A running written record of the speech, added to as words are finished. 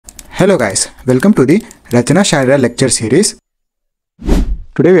Hello guys, welcome to the Rachana Sharira lecture series.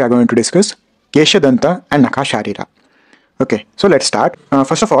 Today we are going to discuss Kesha, Danta and Nakha Shaarira. Okay, so let's start.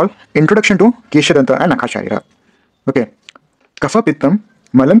 First of all, introduction to Kesha, Danta and Nakha Shaarira. Okay, Kapha Pittam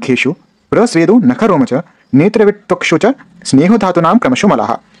Malam Keshu Prasvedu Nakha Romacha Netravitvakshucha Sneho Dhatunam Kramashu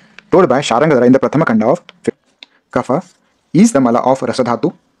Malaha. Told by Sharangadara in the Prathama Kanda of Kapha is the Mala of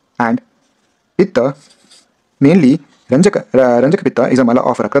Rasadhatu and Pitta mainly Ranjaka Pitta is a mala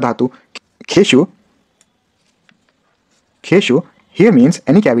of Rakta Dhatu. Keshu here means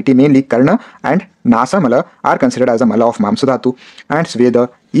any cavity, mainly Karna and Nasa mala are considered as a mala of Mamsa Dhatu, and Sveda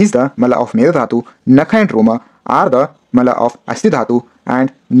is the mala of Meda Dhatu. Nakha and Roma are the mala of Asti Dhatu,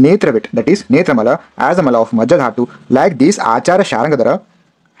 and Netravit, that is Netra mala, as a mala of Majja Dhatu. Like this, Acharya Sharangadara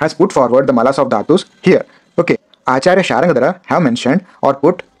has put forward the malas of Dhatus here. Okay, Acharya Sharangadara have mentioned or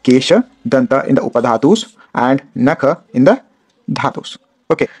put Kesha, Danta in the Upadhatus and Nakha in the Dhatus.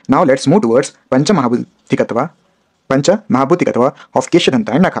 Okay, now let's move towards panchabhautik of Kesha,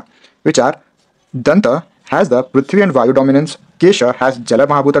 Danta and Nakha, which are Danta has the Prithvi and Vayu dominance, Kesha has Jala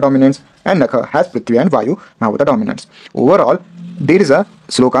Mahabhuta dominance, and Nakha has Prithvi and Vayu Mahabhuta dominance. Overall, there is a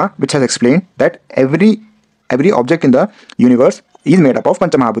sloka which has explained that every object in the universe is made up of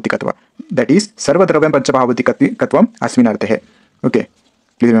panchabhautik, that is sarvadravyam panchabhautikatvam asminarthe. Okay,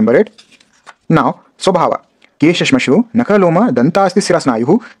 please remember it. Now, swabhava. Kesha shmashu nakha loma danta asti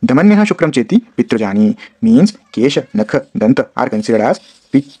sirasnayuhu dhamanyaha shukram cheti pitrujani means Kesha, Nakha, Danta are considered as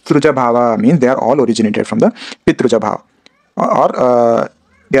pitruja bhava, means they are all originated from the pitruja bhava, or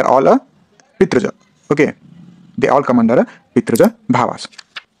they are all a pitruja. Okay, they all come under a pitruja bhavas.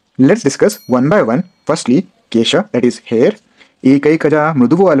 Let's discuss one by one. Firstly, Kesha, that is hair. Ekaikaja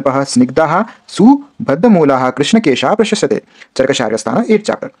mruduvo alpaha snigdaha su baddhamulaha krishna kesha prashasate. Charaka Sharyasthana 8th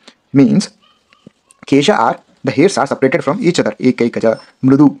chapter means Kesha are the hairs are separated from each other. Ekaikaja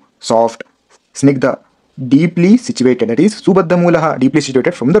mrudu, soft, snigdha, deeply situated, that is subaddhamulaha, deeply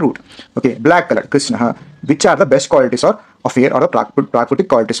situated from the root. Okay, black colored krishna, which are the best qualities of hair, or the prakritic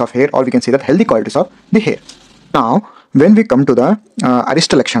qualities of hair, or we can say that healthy qualities of the hair. Now, when we come to the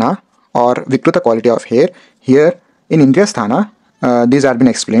arishta lakshana or vikruta quality of hair, here in Indriya Sthana, these have been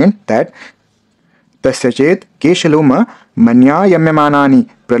explained that tasya chet keshaloma manyayamyamanani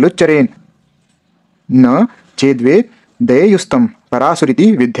pralucharen na chedve dayustam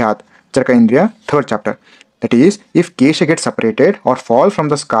parasuriti vidhyat. Charaka Indriya 3rd chapter. That is, if kesha gets separated or fall from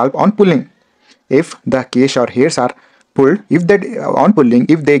the scalp on pulling, if the kesha or hairs are pulled, if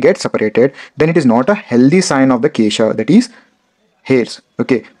they get separated, then it is not a healthy sign of the kesha, that is hairs,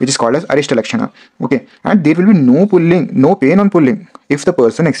 okay, which is called as arishta lakshana. Okay, and there will be no pulling, no pain on pulling. If the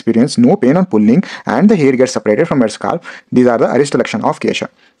person experiences no pain on pulling and the hair gets separated from their scalp, these are the arishta lakshana of kesha.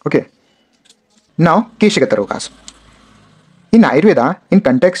 Okay, now keshagata rogas. In Ayurveda, in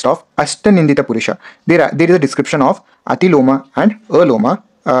context of Ashtanindita Purusha, there is a description of Atiloma and Aloma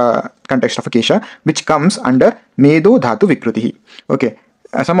context of a kesha, which comes under Medo Dhatu Vikrutihi. Okay,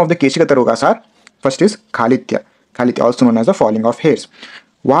 some of the keshagata rogas are, first is Khalitya, also known as the falling of hairs.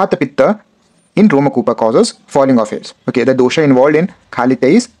 Vata Pitta in Romakupa causes falling of hairs. Okay, the dosha involved in Khalitya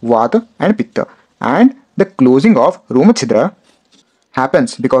is Vata and Pitta, and the closing of Romachidra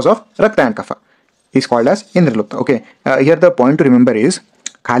happens because of Rakta and Kapha, is called as Indralupta. Okay, here the point to remember is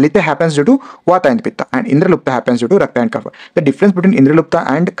Khalitya happens due to Vata and Pitta, and Indralupta happens due to Rakta and Kapha. The difference between Indralupta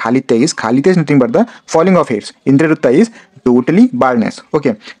and Khalitya is nothing but the falling of hairs. Indralupta is totally baldness.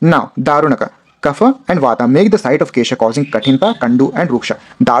 Okay, now Darunaka. Kapha and Vata make the site of Kesha causing Katinta, Kandu and Ruksha.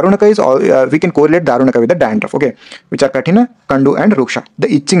 Darunaka is all, we can correlate Darunaka with the dandruff, okay, which are Katina, Kandu and Ruksha, the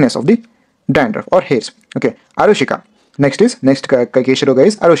itchingness of the dandruff or hairs. Okay, Arushika. Next Kesha Roga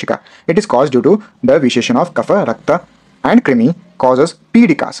is Arushika. It is caused due to the visheshan of Kapha, Rakta and Krimi causes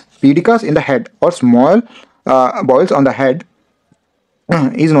Pidikas. Pidikas in the head or small boils on the head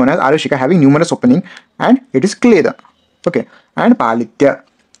is known as Arushika, having numerous opening, and it is Kleda. Okay, and Palitya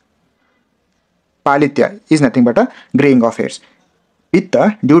is nothing but a graying of hairs.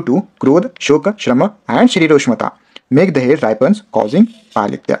 Pitta due to Krodha, Shoka, Shrama and Shriroshmata make the hair ripens causing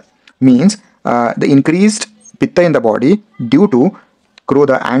Palitya. Means the increased Pitta in the body due to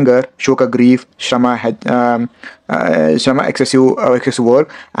Krodha, anger, Shoka, grief, Shrama, excessive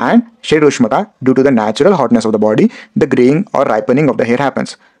work, and Shriroshmata due to the natural hotness of the body, the graying or ripening of the hair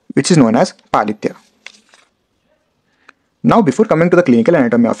happens, which is known as Palitya. Now, before coming to the clinical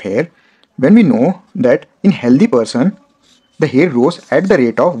anatomy of hair, when we know that in healthy person, the hair grows at the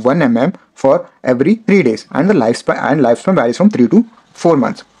rate of 1 mm for every 3 days, and the lifespan varies from 3 to 4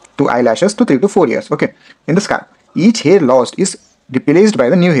 months, to eyelashes to 3 to 4 years. Okay, in the scalp, each hair lost is replaced by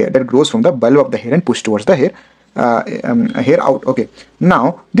the new hair that grows from the bulb of the hair and pushed towards the hair hair out. Okay.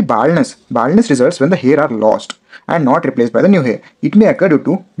 Now the baldness. Baldness results when the hair are lost and not replaced by the new hair. It may occur due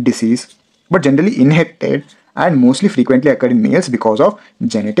to disease, but generally inherited and mostly frequently occur in males because of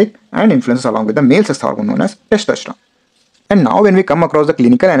genetic and influences along with the male sex hormone known as testosterone. And now when we come across the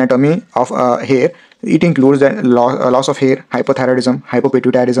clinical anatomy of hair, it includes the loss of hair, hypothyroidism,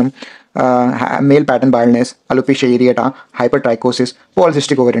 hypopituitarism, male pattern baldness, alopecia areata, hypertrichosis,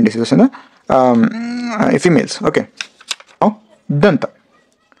 polycystic ovarian diseases in the females. Okay. Now, danta.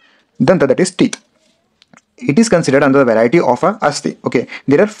 Danta, that is teeth. It is considered under the variety of a asti. Okay,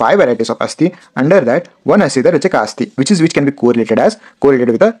 there are 5 varieties of asti. Under that, one asti, the Rachaka asti, which can be correlated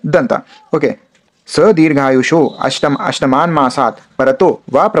with the danta. Okay. Dirghayusho ashtaman masat parato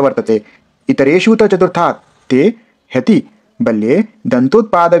va pravartate itareshu ta chaturthat te heti balye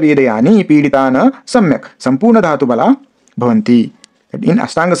dantotpada vedayani piditana samyak sampurna dhatu bala bhavanti. In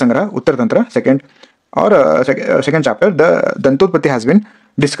Ashtanga Sangraha Uttar Tantra second chapter, the dantotpatti has been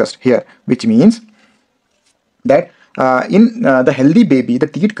discussed here, which means that in the healthy baby the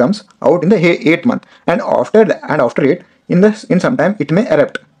teeth comes out in the 8th month, and after it in some time it may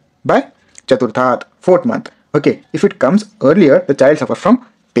erupt by Chaturthat, 4th month. Okay, if it comes earlier, the child suffers from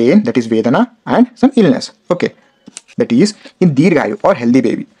pain, that is Vedana, and some illness. Okay, that is in Dirghayu or healthy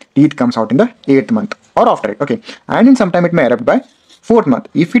baby, teeth comes out in the 8th month or after it. Okay, and in some time it may erupt by 4th month.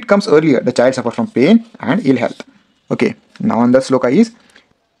 If it comes earlier, the child suffers from pain and ill health. Okay, now on the sloka is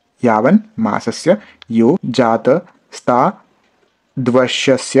Yavan Masasya Yo Jata Sta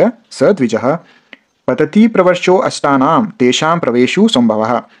Dvarshasya Sadvijaha Patati Pravarsho Ashtanam Tesham Praveshu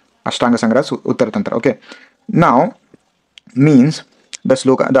Sambhavaha. Ashtanga Sangraha Uttara Tantra. Okay. Now means the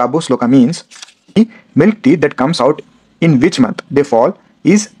above sloka means the milk teeth that comes out in which month they fall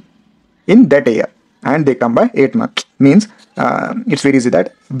is in that year, and they come by 8th month. Means it's very easy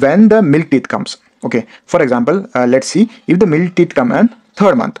that when the milk teeth comes. Okay. For example, let's see if the milk teeth come in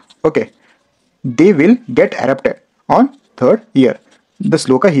 3rd month. Okay. They will get erupted on 3rd year. The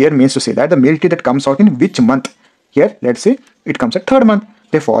sloka here means to say that the milk teeth that comes out in which month. Here, let's say it comes at 3rd month.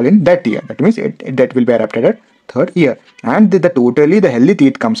 They fall in that year. That means that will be erupted at 3rd year. And the healthy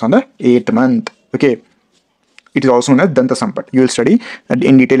teeth comes on the 8th month. Okay. It is also known as Danta Sampat. You will study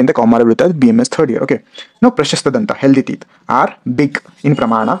in detail in the Kaumara Vrutta BMS 3rd year. Okay. Now, Prashasta Danta, healthy teeth, are big in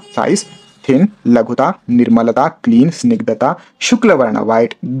pramana, size, thin, laghuta, nirmalata, clean, snigdhata, shukla varna,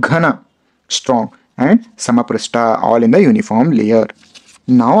 white, ghana, strong, and samaprishta, all in the uniform layer.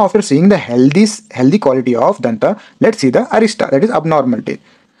 Now, after seeing the healthy quality of danta, let's see the arista, that is abnormal teeth.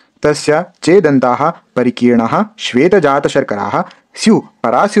 Tasya che dantaha parikirnaha shveta jata sharkaraha syu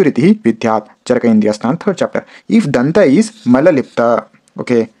parasyuriti vidyat charaka indiyastan, 3rd chapter. If danta is malalipta,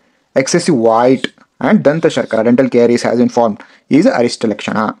 okay, excessive white, and danta sharkara, dental caries has been formed, is arista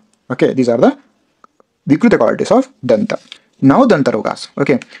lakshana. Okay, these are the vikruta qualities of danta. Now danta rogas.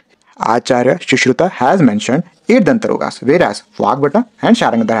 Okay, Acharya Sushruta has mentioned 8 Dantarogas, whereas Vagbhata and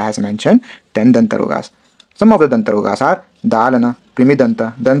Sharangadhara has mentioned 10 Dantarogas. Some of the Dantarogas are Dalana,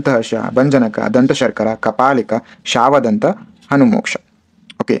 Primidanta, Dantaharsha, Banjanaka, Dantasharkara, Kapalika, Shavadanta, Hanumoksha.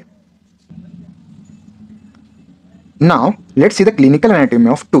 Okay. Now, let's see the clinical anatomy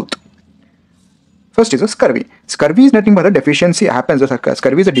of tooth. First is a scurvy. Scurvy is nothing but a deficiency happens.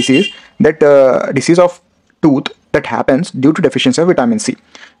 Scurvy is a disease of tooth that happens due to deficiency of vitamin C.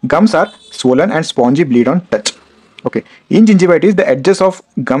 Gums are swollen and spongy, bleed on touch. Okay. In gingivitis, the edges of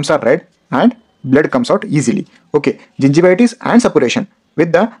gums are red and blood comes out easily. Okay. Gingivitis and suppuration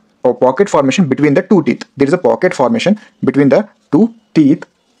with the pocket formation between the 2 teeth. There is a pocket formation between the 2 teeth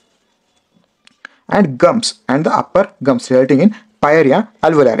and gums and the upper gums, resulting in pyorrhea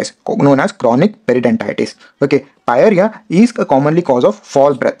alveolaris, known as chronic periodontitis. Okay. Pyorrhea is a commonly cause of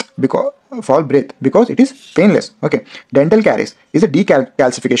fall breath because it is painless. Okay. Dental caries is a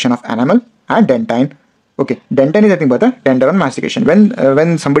decalcification of enamel and dentine. Okay. Dentine is nothing but a tender on mastication.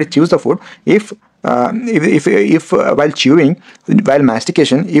 When somebody chews the food, if while chewing, while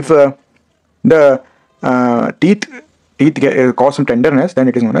mastication, if the teeth cause some tenderness, then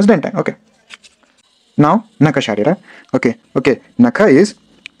it is known as dentine. Okay. Now, Nakha Shaarira. Okay. Nakha is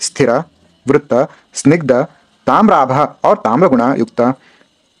sthira, vrutta, snigdha, tamrabha or tamraguna yukta,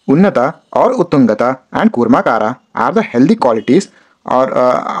 unnata or uttungata, and kurmakara are the healthy qualities or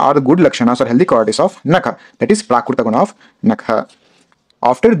are the good lakshanas or healthy qualities of Nakha. That is prakrita guna of Nakha.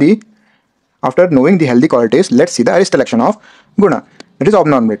 After knowing the healthy qualities, let's see the arista lakshana of guna. That is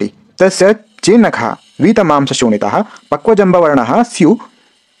abnormality. Tasya che nakha vita mamsa shonitaha pakva jamba varnaha syu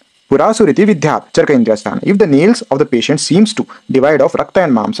Purasuriti vidhyat charka indriyasthana. If the nails of the patient seems to divide off rakta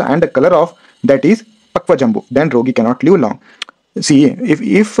and mamsa and the color of that is pakva jambu, then rogi cannot live long. See,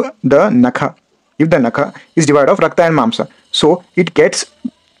 if the nakha if the nakha is divided of rakta and mamsa. So it gets,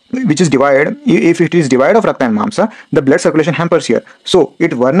 which is divided, if it is divided of rakta and mamsa, the blood circulation hampers here. So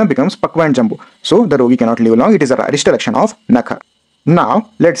it varna becomes pakva and jambu. So the rogi cannot live long. It is a restoration of nakha. Now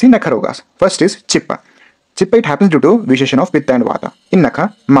let's see nakha rogas. First is chippa. Chippa, it happens due to visheshan of pitta and vata. In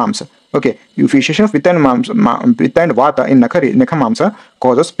nakha, mamsa. Okay, visheshan of pitta and vata in nakha mamsa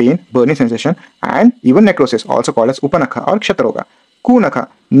causes pain, burning sensation, and even necrosis, also called as upanakha or kshatroga. Kunakha,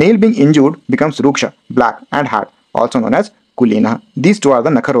 nail being injured becomes ruksha, black and hard, also known as kulina. These two are the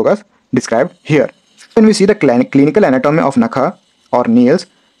nakha rogas described here. When we see the clinical anatomy of nakha or nails,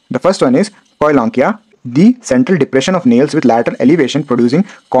 the first one is koilankia, the central depression of nails with lateral elevation producing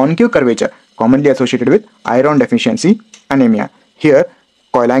concave curvature, commonly associated with iron deficiency anemia. Here,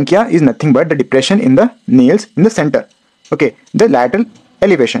 koilankia is nothing but the depression in the nails in the center. Okay, the lateral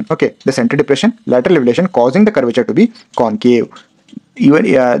elevation. Okay, the central depression, lateral elevation causing the curvature to be concave. Even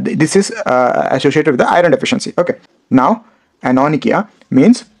this is associated with the iron deficiency. Okay, now anonychia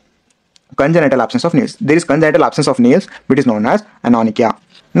means congenital absence of nails. There is congenital absence of nails, which is known as anonychia.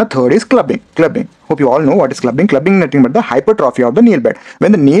 Now third is clubbing. Clubbing. Hope you all know what is clubbing. Clubbing is nothing but the hypertrophy of the nail bed.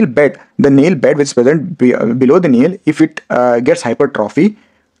 When the nail bed which is present below the nail, if it gets hypertrophy,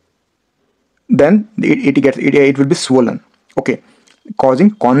 then it will be swollen. Okay,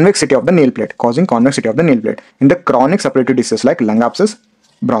 causing convexity of the nail plate. In the chronic suppurative diseases like lung abscess,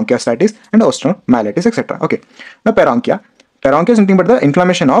 bronchiolitis, and osteomyelitis, etc. Okay. Now parenchyma. Parenchyma is nothing but the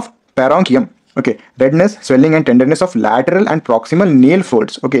inflammation of parenchyma. Okay, redness, swelling, and tenderness of lateral and proximal nail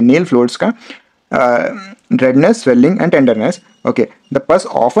folds. Okay, nail folds ka redness, swelling, and tenderness. Okay, the pus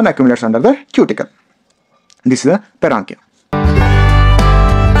often accumulates under the cuticle. This is the parenchyma.